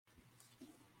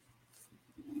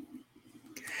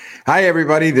Hi,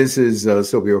 everybody. This is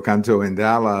Silvio Canto in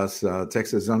Dallas,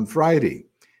 Texas on Friday,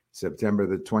 September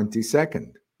the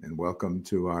 22nd. And welcome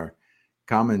to our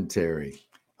commentary.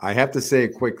 I have to say a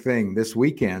quick thing. This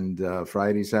weekend,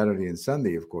 Friday, Saturday, and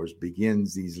Sunday, of course,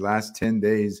 begins these last 10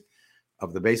 days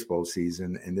of the baseball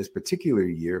season. And this particular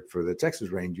year for the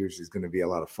Texas Rangers is going to be a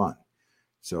lot of fun.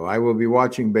 So I will be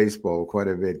watching baseball quite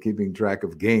a bit, keeping track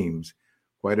of games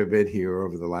quite a bit here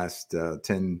over the last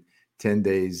 10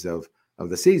 days of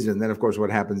the season. Then, of course,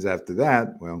 what happens after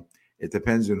that? Well, it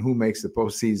depends on who makes the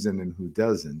postseason and who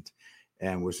doesn't.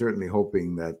 And we're certainly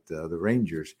hoping that the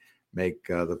Rangers make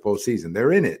the postseason.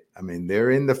 They're in it. I mean,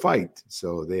 they're in the fight.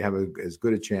 So they have as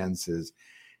good a chance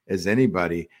as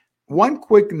anybody. One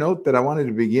quick note that I wanted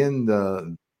to begin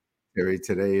the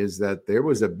today is that there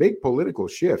was a big political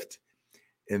shift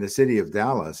in the city of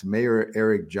Dallas. Mayor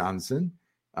Eric Johnson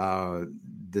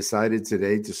decided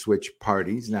today to switch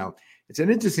parties. Now, it's an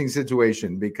interesting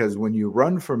situation because when you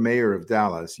run for mayor of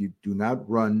Dallas, you do not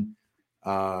run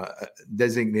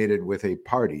designated with a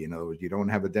party. In other words, you don't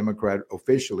have a Democrat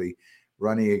officially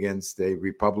running against a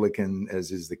Republican,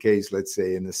 as is the case, let's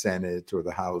say, in the Senate or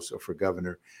the House or for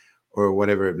governor or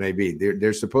whatever it may be.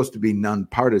 They're supposed to be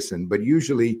nonpartisan, but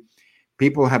usually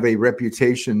people have a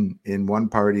reputation in one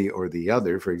party or the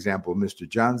other. For example, Mr.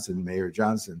 Johnson, Mayor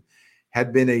Johnson,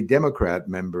 had been a Democrat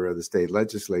member of the state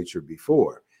legislature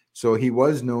before. So he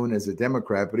was known as a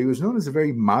Democrat, but he was known as a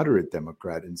very moderate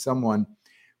Democrat and someone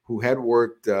who had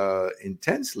worked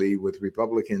intensely with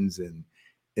Republicans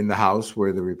in the House,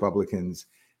 where the Republicans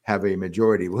have a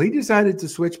majority. Well, he decided to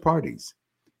switch parties.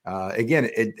 Again,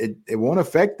 it won't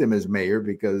affect him as mayor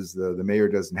because the mayor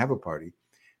doesn't have a party.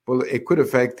 Well, it could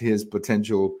affect his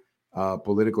potential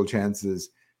political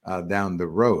chances down the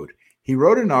road. He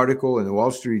wrote an article in the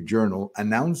Wall Street Journal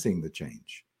announcing the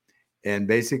change. And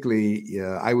basically,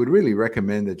 I would really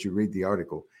recommend that you read the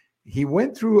article. He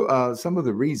went through some of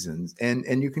the reasons,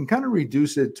 and you can kind of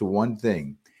reduce it to one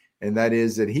thing, and that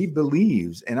is that he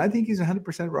believes, and I think he's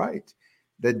 100% right,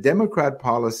 that Democrat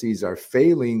policies are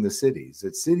failing the cities,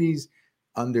 that cities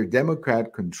under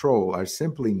Democrat control are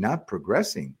simply not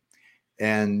progressing.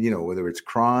 And, whether it's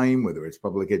crime, whether it's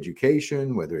public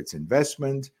education, whether it's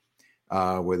investment,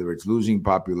 whether it's losing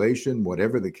population,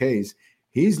 whatever the case,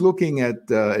 he's looking at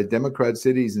Democrat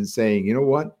cities and saying, you know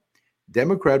what?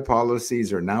 Democrat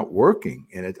policies are not working.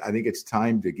 And I think it's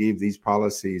time to give these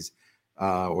policies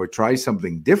or try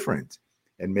something different.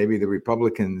 And maybe the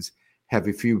Republicans have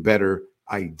a few better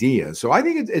ideas. So I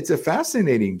think it's a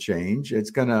fascinating change. He's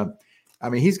going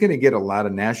to get a lot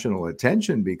of national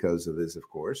attention because of this, of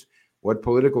course. What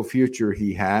political future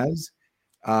he has,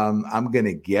 I'm going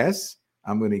to guess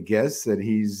that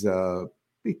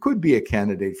he could be a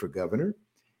candidate for governor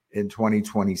in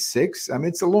 2026.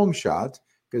 It's a long shot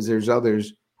because there's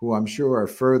others who I'm sure are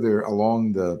further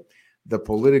along the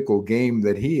political game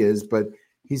that he is, but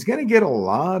he's going to get a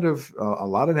lot of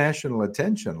national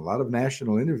attention, a lot of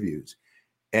national interviews,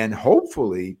 and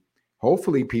hopefully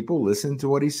people listen to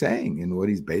what he's saying. And what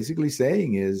he's basically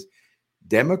saying is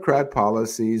Democrat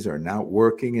policies are not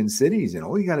working in cities, and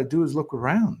all you got to do is look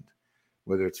around.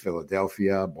 Whether it's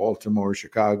Philadelphia, Baltimore,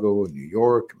 Chicago, New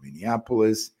York,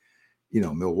 Minneapolis,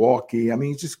 Milwaukee.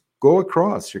 Just go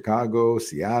across Chicago,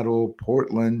 Seattle,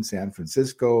 Portland, San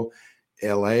Francisco,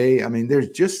 LA. They're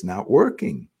just not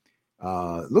working.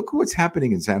 Look what's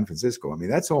happening in San Francisco.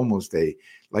 That's almost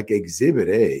like exhibit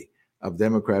A of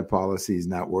Democrat policies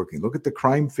not working. Look at the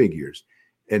crime figures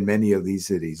in many of these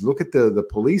cities. Look at the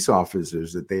police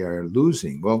officers that they are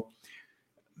losing. Well,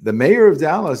 the mayor of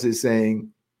Dallas is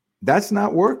saying, that's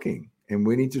not working, and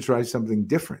we need to try something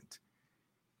different.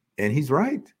 And he's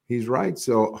right. He's right.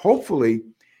 So hopefully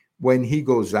when he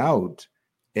goes out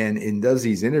and does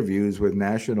these interviews with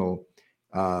national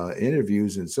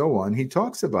interviews and so on, he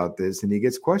talks about this and he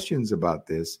gets questions about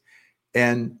this.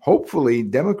 And hopefully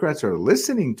Democrats are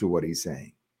listening to what he's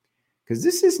saying. Because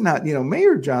this is not,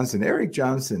 Mayor Johnson, Eric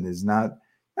Johnson is not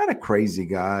a crazy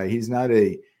guy. He's not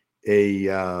a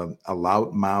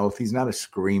loud mouth. He's not a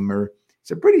screamer.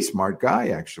 He's a pretty smart guy,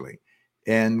 actually,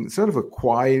 and sort of a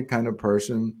quiet kind of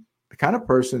person, the kind of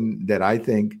person that I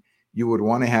think you would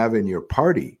want to have in your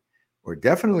party, or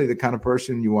definitely the kind of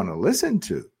person you want to listen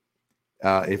to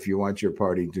if you want your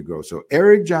party to grow. So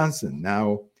Eric Johnson,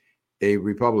 now a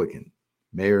Republican,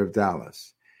 mayor of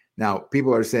Dallas. Now,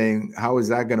 people are saying, how is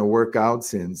that going to work out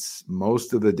since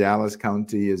most of the Dallas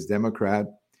County is Democrat?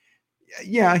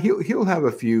 Yeah, he'll have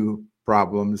a few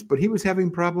problems, but he was having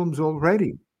problems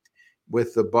already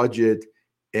with the budget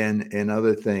and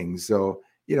other things. So,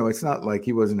 it's not like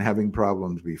he wasn't having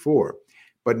problems before.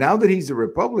 But now that he's a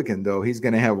Republican, though, he's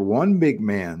going to have one big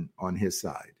man on his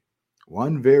side,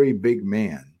 one very big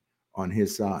man on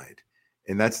his side,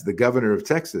 and that's the governor of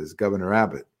Texas, Governor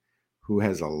Abbott, who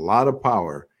has a lot of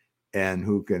power and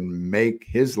who can make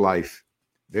his life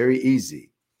very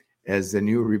easy as the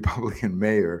new Republican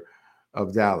mayor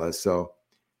of Dallas. So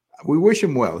we wish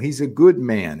him well. He's a good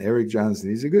man, Eric Johnson.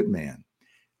 He's a good man.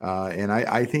 And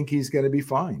I think he's going to be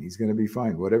fine. He's going to be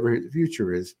fine. Whatever his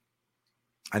future is,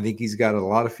 I think he's got a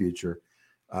lot of future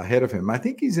ahead of him. I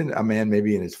think he's a man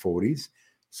maybe in his 40s.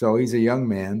 So he's a young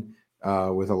man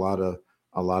with a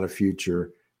lot of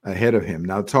future ahead of him.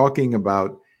 Now, talking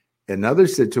about another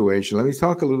situation, let me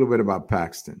talk a little bit about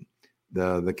Paxton,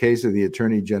 the case of the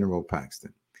Attorney General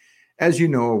Paxton. As you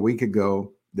know, a week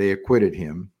ago, they acquitted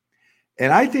him.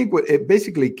 And I think what it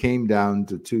basically came down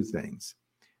to two things.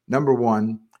 Number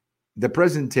one, the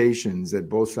presentations that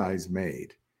both sides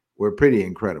made were pretty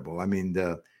incredible. I mean,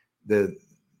 the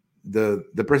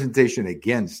presentation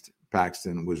against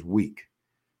Paxton was weak.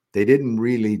 They didn't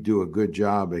really do a good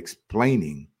job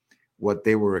explaining what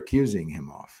they were accusing him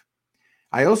of.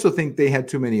 I also think they had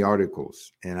too many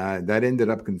articles, and that ended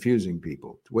up confusing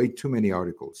people. Way too many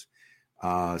articles.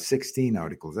 16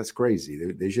 articles. That's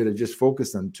crazy. They should have just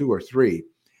focused on 2 or 3,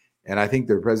 and I think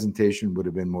their presentation would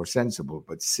have been more sensible.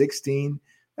 But 16,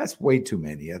 that's way too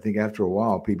many. I think after a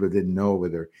while, people didn't know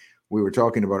whether we were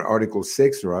talking about Article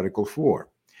 6 or Article 4.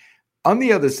 On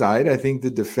the other side, I think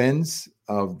the defense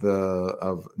of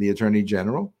the Attorney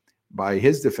General by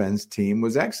his defense team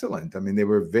was excellent. I mean, they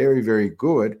were very, very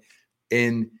good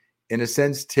in a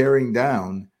sense, tearing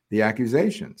down the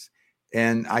accusations.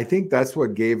 And I think that's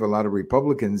what gave a lot of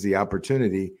Republicans the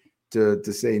opportunity to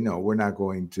say, no, we're not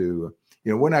going to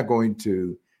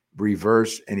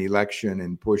reverse an election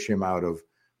and push him out of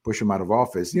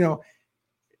office. You know,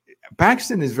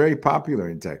 Paxton is very popular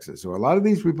in Texas. So a lot of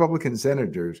these Republican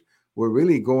senators were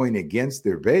really going against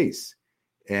their base.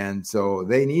 And so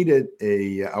they needed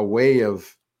a way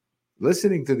of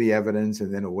listening to the evidence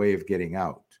and then a way of getting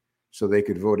out so they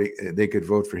could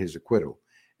vote for his acquittal.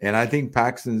 And I think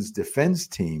Paxton's defense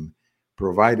team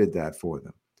provided that for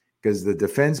them because the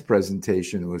defense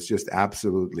presentation was just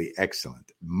absolutely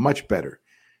excellent, much better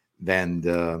than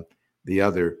the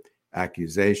other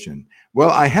accusation.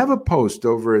 Well, I have a post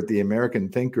over at the American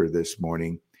Thinker this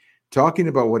morning talking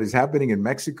about what is happening in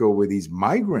Mexico with these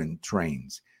migrant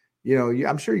trains. You know,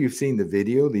 I'm sure you've seen the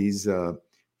video, these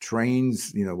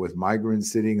trains, you know, with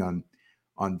migrants sitting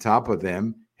on top of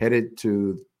them headed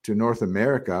to North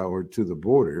America or to the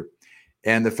border.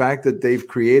 And the fact that they've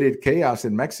created chaos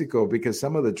in Mexico because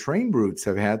some of the train routes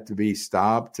have had to be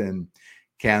stopped and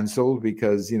canceled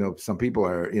because, you know, some people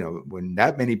are, you know, when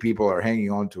that many people are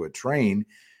hanging on to a train,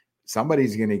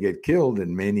 somebody's going to get killed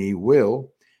and many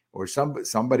will, or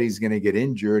somebody's going to get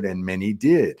injured and many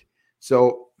did.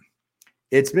 So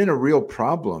it's been a real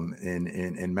problem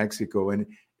in Mexico. And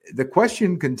the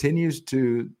question continues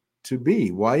to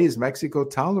be, why is Mexico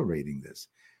tolerating this?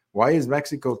 Why is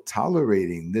Mexico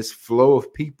tolerating this flow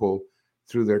of people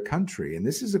through their country? And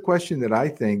this is a question that I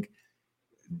think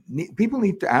people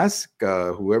need to ask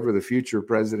whoever the future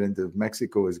president of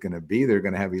Mexico is going to be. They're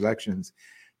going to have elections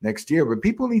next year, but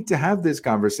people need to have this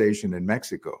conversation in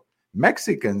Mexico.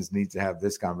 Mexicans need to have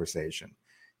this conversation.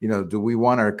 You know, do we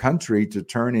want our country to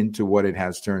turn into what it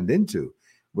has turned into,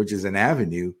 which is an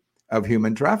avenue of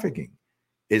human trafficking?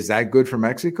 Is that good for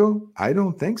Mexico? I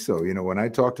don't think so. You know, when I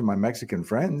talk to my Mexican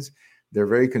friends, they're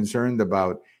very concerned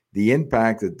about the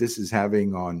impact that this is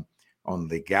having on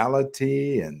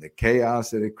legality and the chaos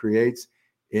that it creates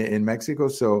in Mexico.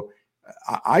 So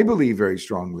I believe very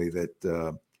strongly that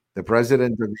the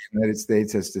president of the United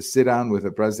States has to sit down with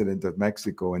the president of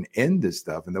Mexico and end this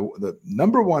stuff. And the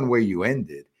number one way you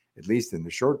end it, at least in the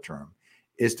short term,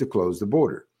 is to close the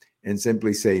border and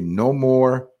simply say no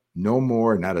more,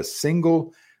 not a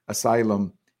single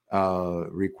asylum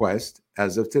request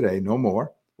as of today, no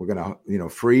more. We're going to,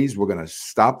 freeze. We're going to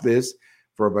stop this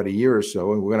for about a year or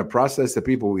so, and we're going to process the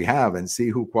people we have and see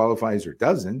who qualifies or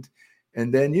doesn't.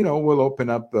 And then, we'll open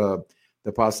up the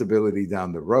possibility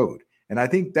down the road. And I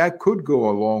think that could go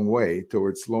a long way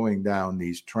towards slowing down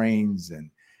these trains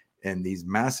and these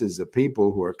masses of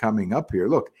people who are coming up here.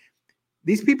 Look,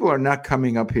 these people are not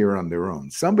coming up here on their own.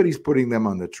 Somebody's putting them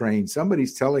on the train.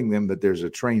 Somebody's telling them that there's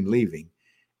a train leaving,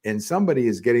 and somebody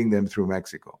is getting them through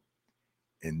Mexico.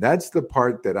 And that's the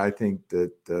part that I think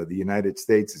that the United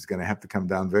States is going to have to come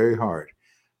down very hard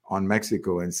on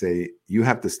Mexico and say, you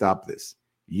have to stop this.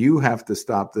 You have to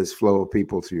stop this flow of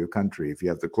people through your country. If you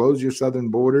have to close your southern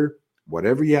border,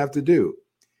 whatever you have to do,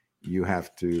 you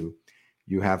have to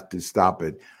stop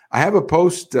it. I have a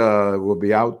post will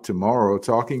be out tomorrow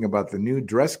talking about the new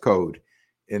dress code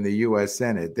in the U.S.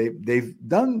 Senate. They've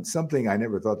done something I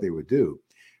never thought they would do,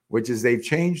 which is they've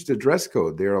changed the dress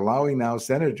code. They're allowing now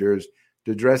senators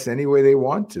to dress any way they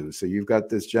want to. So you've got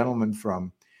this gentleman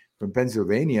from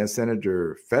Pennsylvania,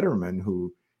 Senator Fetterman,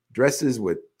 who dresses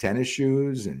with tennis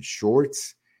shoes and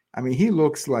shorts. I mean, he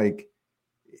looks like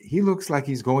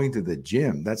he's going to the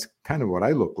gym. That's kind of what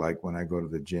I look like when I go to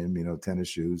the gym, tennis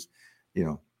shoes,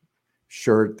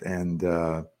 shirt and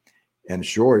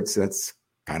shorts. That's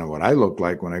kind of what I look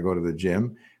like when I go to the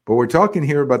gym. But we're talking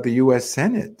here about the U.S.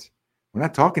 Senate. We're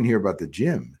not talking here about the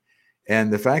gym.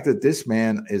 And the fact that this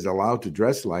man is allowed to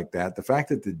dress like that, the fact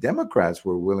that the Democrats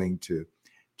were willing to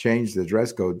change the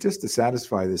dress code just to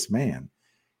satisfy this man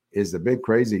is a bit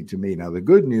crazy to me. Now, the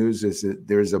good news is that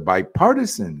there's a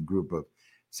bipartisan group of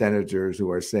senators who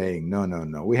are saying, no,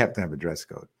 we have to have a dress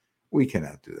code. We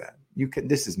cannot do that.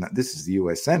 This is the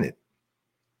U.S. Senate.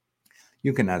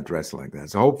 You cannot dress like that.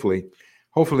 So hopefully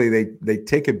they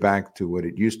take it back to what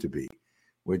it used to be,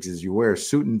 which is you wear a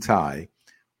suit and tie,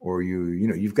 or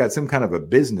you've got some kind of a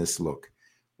business look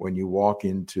when you walk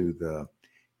into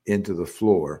the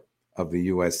floor of the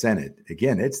U.S. Senate.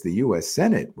 Again, it's the U.S.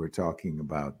 Senate we're talking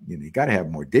about. You got to have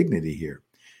more dignity here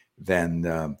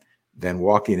than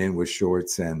walking in with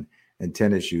shorts and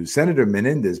tennis shoes. Senator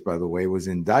Menendez, by the way, was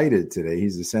indicted today.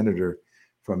 He's a senator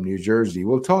from New Jersey.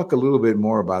 We'll talk a little bit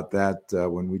more about that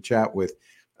when we chat with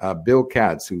Bill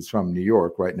Katz, who's from New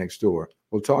York, right next door.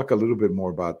 We'll talk a little bit more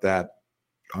about that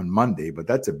on Monday, but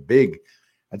that's a big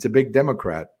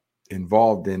Democrat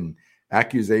involved in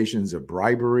accusations of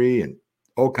bribery and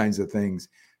all kinds of things.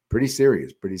 Pretty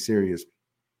serious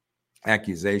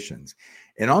accusations.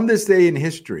 And on this day in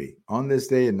history, on this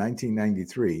day in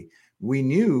 1993, we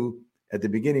knew at the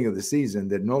beginning of the season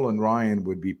that Nolan Ryan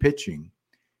would be pitching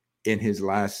in his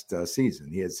last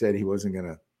season. He had said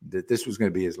that this was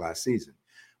going to be his last season.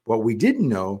 What we didn't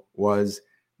know was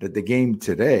that the game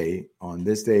today, on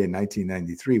this day in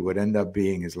 1993, would end up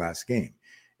being his last game.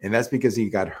 And that's because he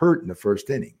got hurt in the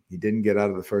first inning. He didn't get out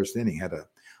of the first inning, had an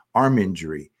arm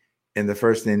injury in the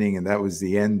first inning, and that was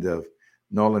the end of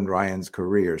Nolan Ryan's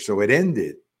career. So it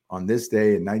ended on this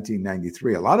day in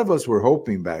 1993. A lot of us were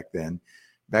hoping back in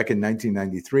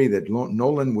 1993, that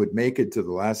Nolan would make it to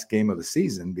the last game of the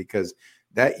season, because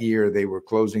that year they were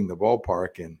closing the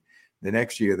ballpark, and the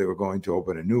next year they were going to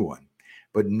open a new one.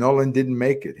 But Nolan didn't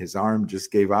make it. His arm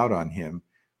just gave out on him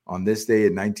on this day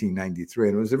in 1993.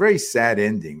 And it was a very sad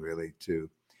ending, really, to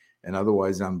an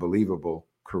otherwise unbelievable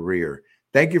career.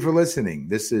 Thank you for listening.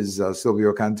 This is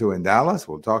Silvio Canto in Dallas.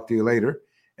 We'll talk to you later,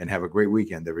 and have a great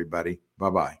weekend, everybody.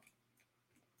 Bye-bye.